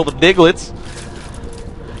gonna kill the Diglets.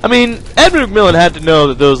 I mean, Edmund McMillan had to know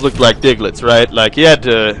that those looked like Diglets, right? Like, he had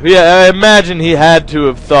to... Yeah, I imagine he had to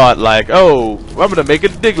have thought, like, oh, I'm gonna make a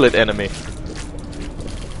Diglet enemy.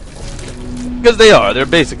 Because they are. They're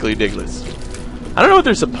basically Diglets. I don't know what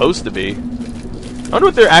they're supposed to be. I wonder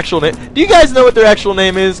what their actual name... Do you guys know what their actual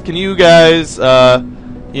name is? Can you guys,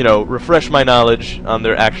 you know, refresh my knowledge on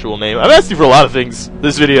their actual name? I've asked you for a lot of things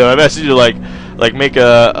this video. I've asked you to, like make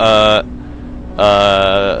a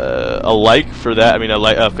like for that. I mean, a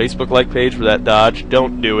Facebook like page for that dodge.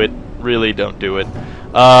 Don't do it. Really, don't do it.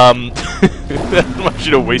 I don't want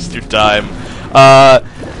you to waste your time.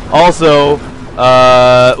 Also,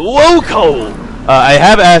 whoa, Cole! I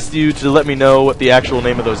have asked you to let me know what the actual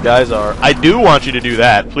name of those guys are. I do want you to do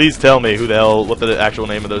that. Please tell me what the actual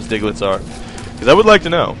name of those Diglets are. Because I would like to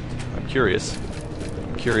know. I'm curious.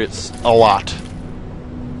 I'm curious a lot.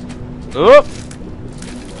 Oh!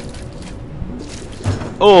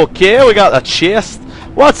 Okay, we got a chest.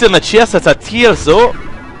 What's in the chest? That's a tears, oh.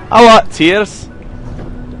 I like tears.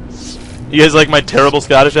 You guys like my terrible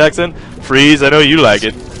Scottish accent? Freeze, I know you like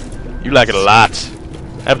it. You like it a lot.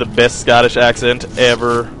 I have the best Scottish accent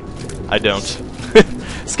ever. I don't.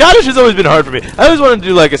 Scottish has always been hard for me. I always wanted to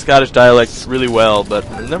do like a Scottish dialect really well, but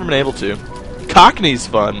I've never been able to. Cockney's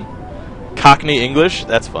fun. Cockney English?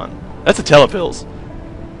 That's fun. That's a telepills.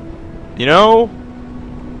 You know?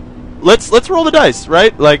 Let's roll the dice,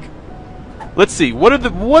 right? Like, let's see. What are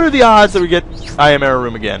the odds that we get I Am Error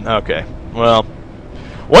Room again? Okay. Well,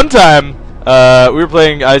 one time we were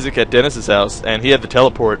playing Isaac at Dennis's house, and he had the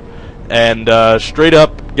teleport, and straight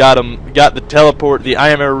up got the teleport, the I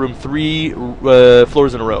Am Error Room 3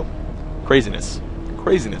 floors in a row. Craziness.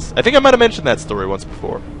 Craziness. I think I might have mentioned that story once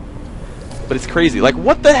before. But it's crazy. Like,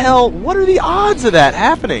 what the hell? What are the odds of that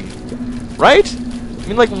happening? Right? I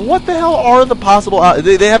mean, like, what the hell are the possible odds?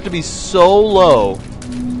 They have to be so low.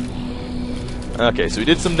 Okay, so we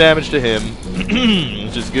did some damage to him,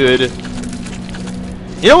 which is good.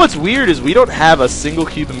 You know what's weird is we don't have a single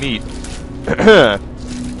cube of meat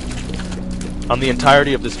on the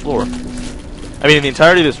entirety of this floor. I mean, in the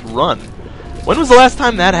entirety of this run. When was the last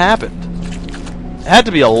time that happened? It had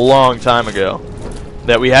to be a long time ago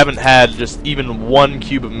that we haven't had just even one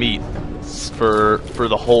cube of meat for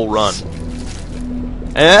the whole run.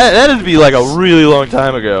 And that had to be like a really long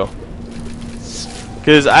time ago.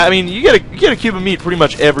 Because, I mean, you get a cube of meat pretty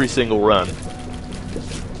much every single run.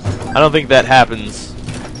 I don't think that happens.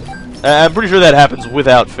 I'm pretty sure that happens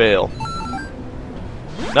without fail.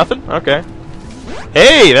 Nothing? Okay.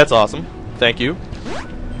 Hey, that's awesome. Thank you.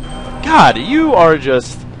 God, you are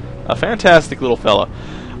just a fantastic little fella.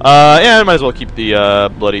 Yeah, I might as well keep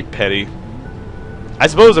the bloody petty. I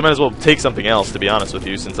suppose I might as well take something else, to be honest with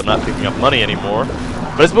you, since I'm not picking up money anymore.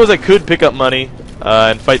 But I suppose I could pick up money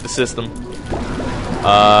and fight the system.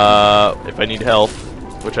 If I need health,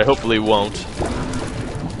 which I hopefully won't.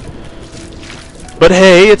 But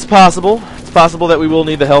hey, it's possible. It's possible that we will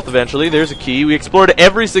need the health eventually. There's a key. We explored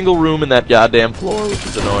every single room in that goddamn floor, which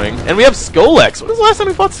is annoying. And we have Skolex. When was the last time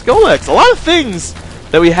we fought Skolex? A lot of things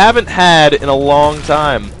that we haven't had in a long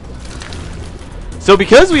time. So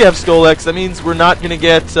because we have Skolex, that means we're not going to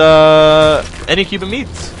get any Cuban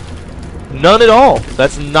meats. None at all.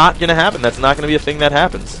 That's not going to happen. That's not going to be a thing that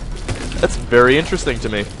happens. That's very interesting to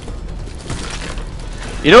me.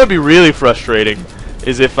 You know what would be really frustrating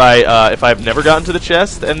is if I've never gotten to the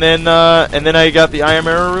chest and then I got the IM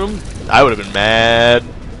error room. I would have been mad.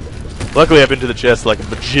 Luckily, I've been to the chest like a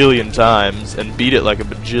bajillion times and beat it like a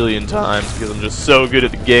bajillion times because I'm just so good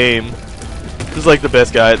at the game. Just like the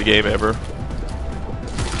best guy at the game ever.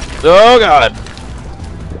 Oh god.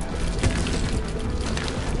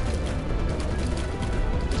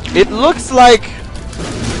 It looks like...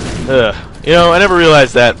 you know, I never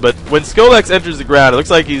realized that, but when Skolex enters the ground, it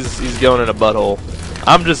looks like he's going in a butthole.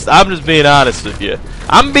 I'm just being honest with you.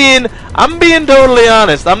 I'm being totally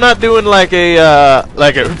honest. I'm not doing like a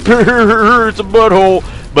it's a butthole,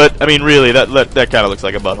 but I mean really that kind of looks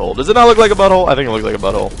like a butthole. Does it not look like a butthole? I think it looks like a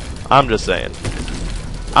butthole. I'm just saying.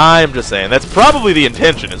 That's probably the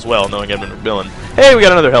intention as well, knowing Edmund McMillan. Hey, we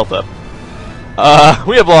got another health up.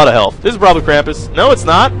 We have a lot of health. This is probably Krampus. No, it's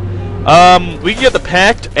not. We can get the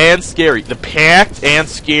Packed and Scary. The Packed and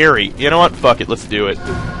Scary. You know what? Fuck it. Let's do it.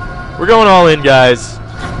 We're going all in, guys.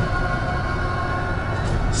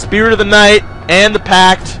 Spirit of the Night and the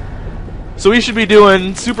Packed. So we should be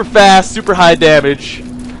doing super fast, super high damage.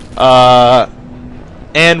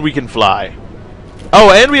 And we can fly. Oh,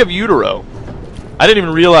 and we have Utero. I didn't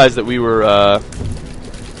even realize that we were, I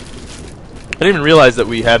didn't even realize that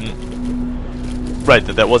we hadn't... Right,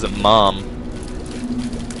 that wasn't Mom.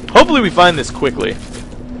 Hopefully we find this quickly.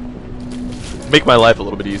 Make my life a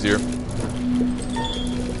little bit easier.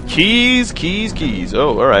 Keys, keys, keys.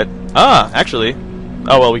 Oh, alright. Ah, actually.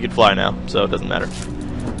 Oh, well, we can fly now, so it doesn't matter.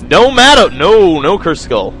 No matter. No cursed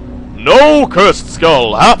skull. No cursed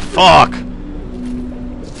skull. Ah, fuck.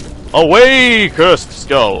 Away, cursed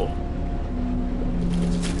skull.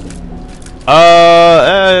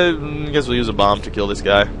 I guess we'll use a bomb to kill this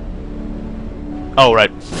guy. Oh,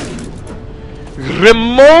 right.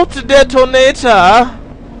 Remote detonator.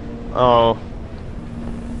 Oh.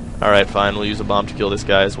 Alright, fine. We'll use a bomb to kill this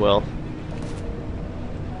guy as well.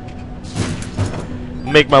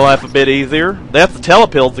 Make my life a bit easier. They have the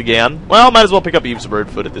telepills again. Well, might as well pick up Eve's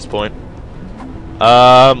Birdfoot at this point.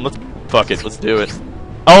 Fuck it. Let's do it.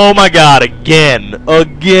 Oh my god, again.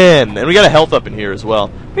 Again. And we got a health up in here as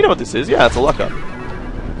well. We know what this is. Yeah, it's a luck up.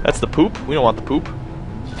 That's the poop. We don't want the poop.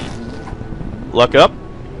 Luck up.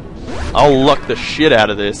 I'll luck the shit out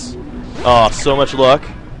of this. Oh, so much luck.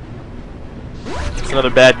 It's another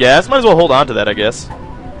bad gas. Might as well hold on to that, I guess.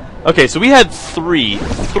 Okay, so we had three,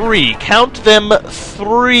 count them,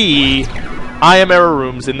 3 IM error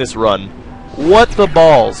rooms in this run. What the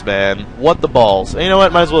balls, man. What the balls. And you know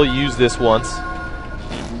what? Might as well use this once.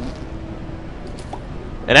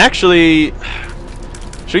 And actually,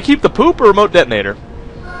 should we keep the poop or remote detonator?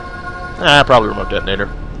 Probably remote detonator.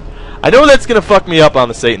 I know that's going to fuck me up on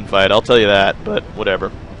the Satan fight, I'll tell you that, but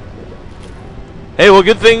whatever. Hey, well,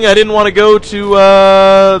 good thing I didn't want to go to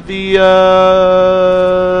the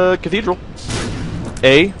cathedral.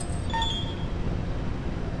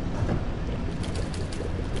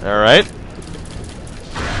 Alright.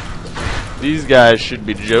 These guys should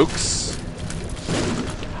be jokes.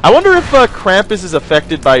 I wonder if Krampus is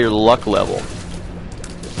affected by your luck level.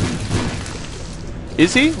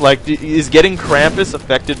 Is he? Like, is getting Krampus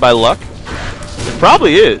affected by luck? It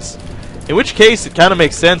probably is. In which case, it kind of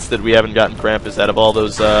makes sense that we haven't gotten Krampus out of all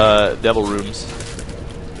those devil rooms.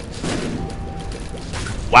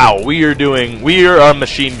 Wow, we are on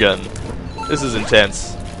machine gun. This is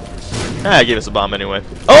intense. I gave us a bomb anyway.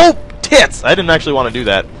 Oh, tits! I didn't actually want to do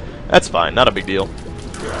that. That's fine, not a big deal.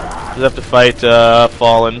 Just have to fight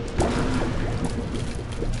Fallen.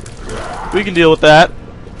 We can deal with that.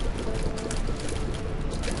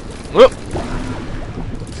 Whoop!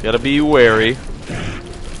 Just gotta be wary.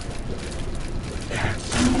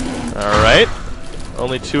 Alright.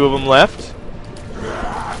 Only 2 of them left.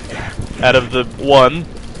 Out of the 1.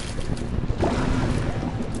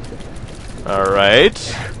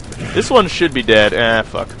 Alright. This one should be dead.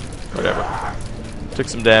 Fuck. Whatever. Took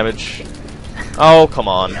some damage. Oh, come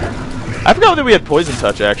on. I forgot that we had Poison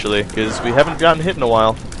Touch, actually, because we haven't gotten hit in a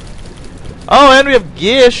while. Oh, and we have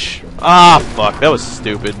Gish! Ah, fuck. That was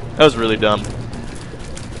stupid. That was really dumb.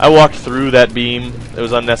 I walked through that beam. It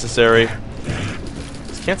was unnecessary.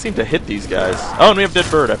 Just can't seem to hit these guys. Oh, and we have Dead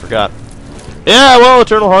Bird. I forgot. Yeah, well,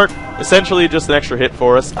 Eternal Heart, essentially just an extra hit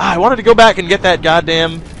for us. I wanted to go back and get that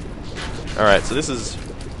goddamn... Alright, so this is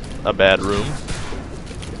a bad room.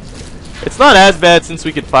 It's not as bad since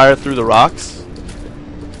we could fire through the rocks.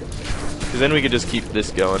 Because then we could just keep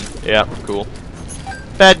this going. Yeah, cool.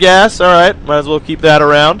 Bad gas, alright. Might as well keep that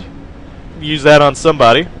around. Use that on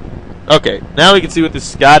somebody. Okay, now we can see what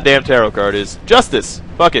this goddamn tarot card is. Justice.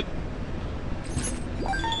 Fuck it.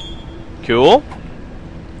 Cool.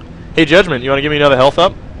 Hey, Judgment, you want to give me another health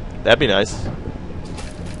up? That'd be nice.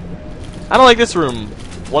 I don't like this room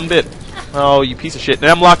one bit. Oh, you piece of shit.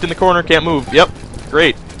 Now I'm locked in the corner, can't move. Yep,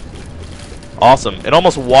 great. Awesome. It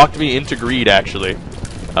almost walked me into greed, actually,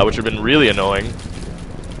 which would have been really annoying.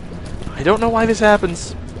 I don't know why this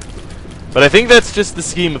happens, but I think that's just the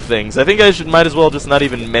scheme of things. I think I might as well just not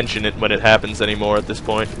even mention it when it happens anymore at this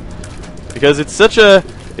point, because it's such a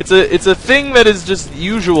it's a thing that is just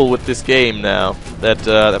usual with this game now that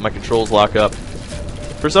that my controls lock up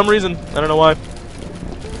for some reason. I don't know why.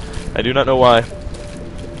 I do not know why.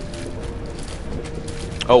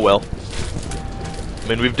 Oh well. I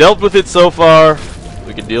mean, we've dealt with it so far.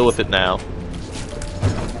 We can deal with it now.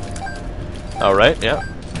 Alright, yeah.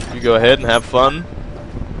 You go ahead and have fun.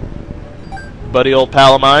 Buddy old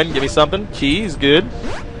pal of mine, give me something. Keys, good.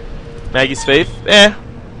 Maggie's Faith, eh.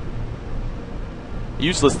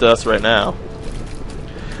 Useless to us right now.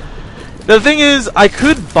 The thing is, I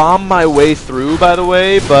could bomb my way through, by the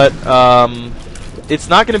way, but it's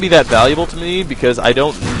not going to be that valuable to me because I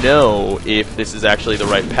don't know if this is actually the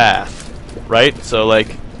right path. Right? So,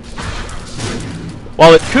 like,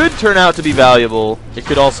 while it could turn out to be valuable, it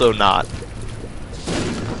could also not.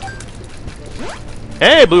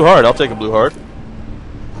 Hey, blue heart. I'll take a blue heart.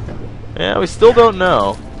 Yeah, we still don't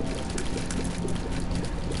know.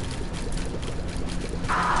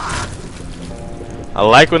 I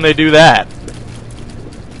like when they do that.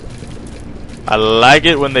 I like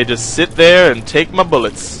it when they just sit there and take my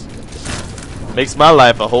bullets. Makes my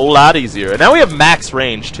life a whole lot easier. And now we have max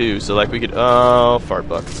range too, so like we could... Oh, fart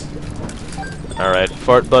butts. Alright,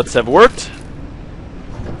 fart butts have worked.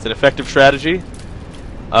 It's an effective strategy.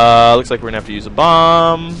 Looks like we're gonna have to use a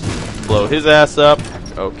bomb. Blow his ass up.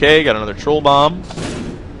 Okay, got another troll bomb.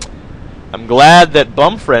 I'm glad that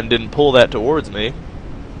Bumfriend didn't pull that towards me.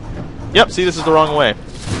 Yep, see, this is the wrong way.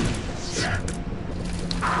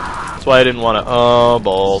 That's why I didn't want to... Oh,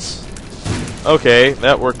 balls. Okay,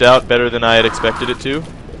 that worked out better than I had expected it to.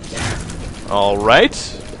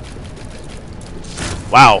 Alright.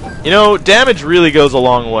 Wow. You know, damage really goes a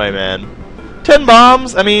long way, man. 10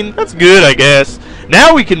 bombs, I mean, that's good, I guess.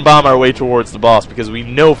 Now we can bomb our way towards the boss because we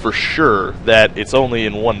know for sure that it's only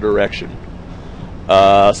in one direction.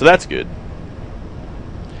 So that's good.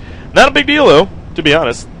 Not a big deal, though, to be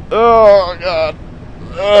honest. Oh, God.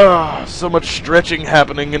 So much stretching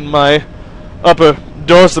happening in my upper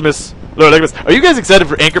dorsimus. Lord, are you guys excited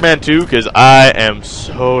for Anchorman 2? Because I am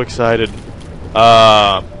so excited.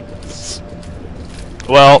 Well,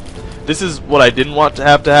 this is what I didn't want to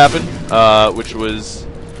happen, which was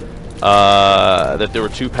that there were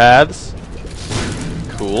two paths.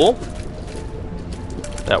 Cool.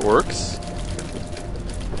 That works.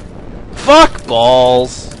 Fuck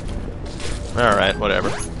balls. Alright,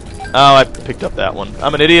 whatever. Oh, I picked up that one.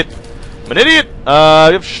 I'm an idiot. I'm an idiot. We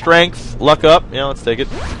have strength. Luck up. Yeah, let's take it.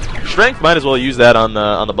 Strength, might as well use that on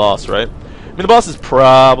the boss, right? I mean, the boss is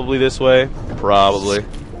probably this way. Probably.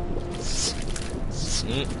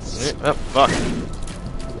 Oh, fuck.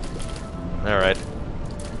 Alright.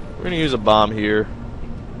 We're gonna use a bomb here.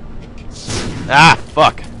 Ah,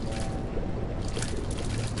 fuck.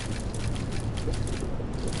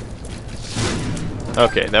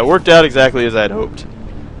 Okay, that worked out exactly as I'd hoped.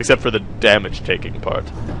 Except for the damage-taking part.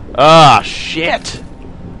 Ah, shit!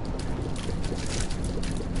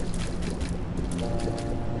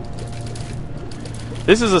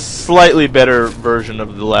 This is a slightly better version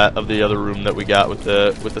of the other room that we got with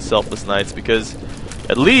the Selfless Knights, because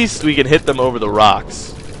at least we can hit them over the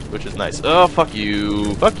rocks, which is nice. Oh, fuck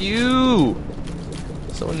you! Fuck you!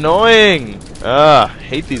 So annoying! Ah,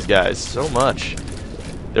 hate these guys so much.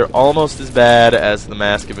 They're almost as bad as the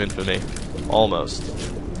Mask of Infamy. Almost.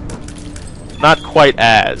 Not quite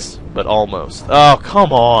as, but almost. Oh,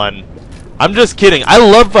 come on. I'm just kidding. I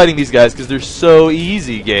love fighting these guys because they're so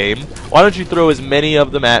easy, game. Why don't you throw as many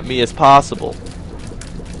of them at me as possible?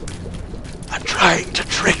 I'm trying to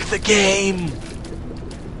trick the game.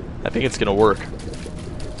 I think it's gonna work.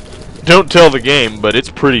 Don't tell the game, but it's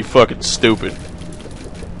pretty fucking stupid.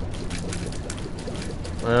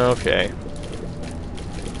 Okay.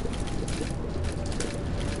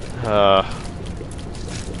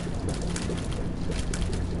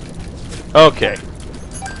 Okay.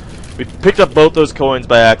 We picked up both those coins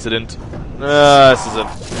by accident. This is a...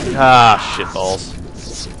 shit balls.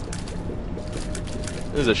 This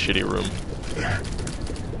is a shitty room.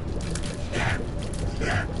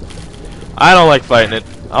 I don't like fighting it.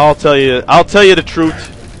 I'll tell you the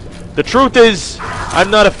truth. The truth is, I'm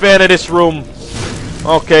not a fan of this room.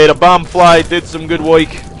 Okay, the bomb fly did some good work,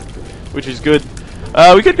 which is good.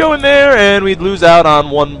 We could go in there and we'd lose out on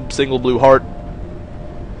one single blue heart,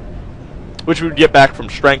 which we'd get back from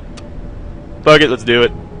strength. Fuck it, let's do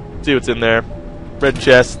it. See what's in there. Red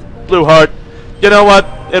chest, blue heart. You know what?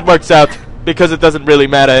 It works out because it doesn't really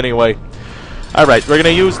matter anyway. Alright, we're gonna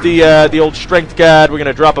use the old strength guard. We're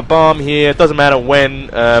gonna drop a bomb here. It doesn't matter when,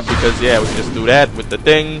 because yeah, we can just do that with the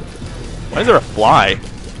thing. Why is there a fly?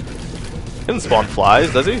 He doesn't spawn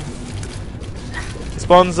flies, does he? He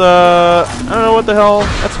spawns, I don't know what the hell.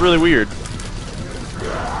 That's really weird.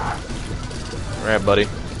 Alright, buddy.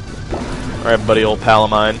 Alright, buddy, old pal of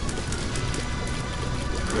mine.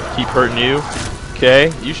 Keep hurting you.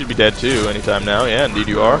 Okay, you should be dead too anytime now. Yeah, indeed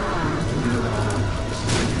you are.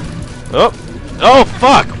 Oh! Oh,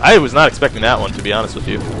 fuck! I was not expecting that one, to be honest with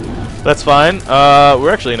you. That's fine.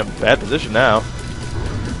 We're actually in a bad position now.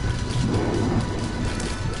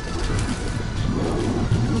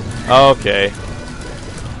 Okay.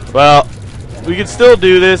 Well, we can still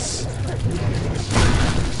do this.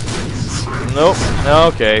 Nope.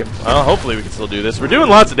 Okay. Well, hopefully we can still do this. We're doing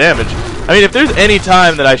lots of damage. I mean, if there's any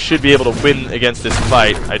time that I should be able to win against this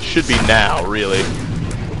fight, it should be now, really.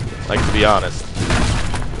 Like, to be honest.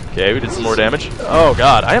 Okay, we did some more damage. Oh,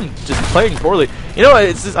 God. I am just playing poorly. You know,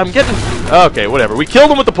 it's just, I'm getting... Okay, whatever. We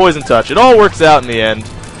killed him with the poison touch. It all works out in the end.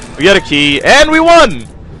 We got a key, and we won!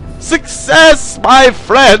 Success, my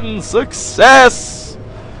friend! Success!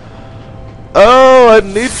 Oh, I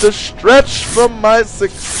need to stretch from my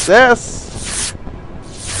success.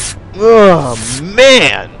 Oh,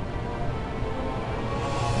 man!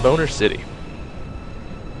 Boner City.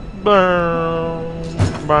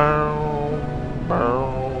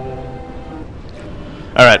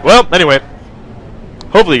 Alright, well, anyway.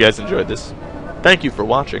 Hopefully you guys enjoyed this. Thank you for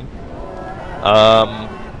watching.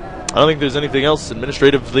 I don't think there's anything else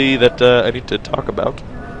administratively that I need to talk about.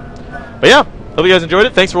 But yeah, hope you guys enjoyed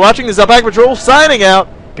it. Thanks for watching. This is Alpacapatrol signing out.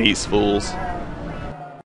 Peace, fools.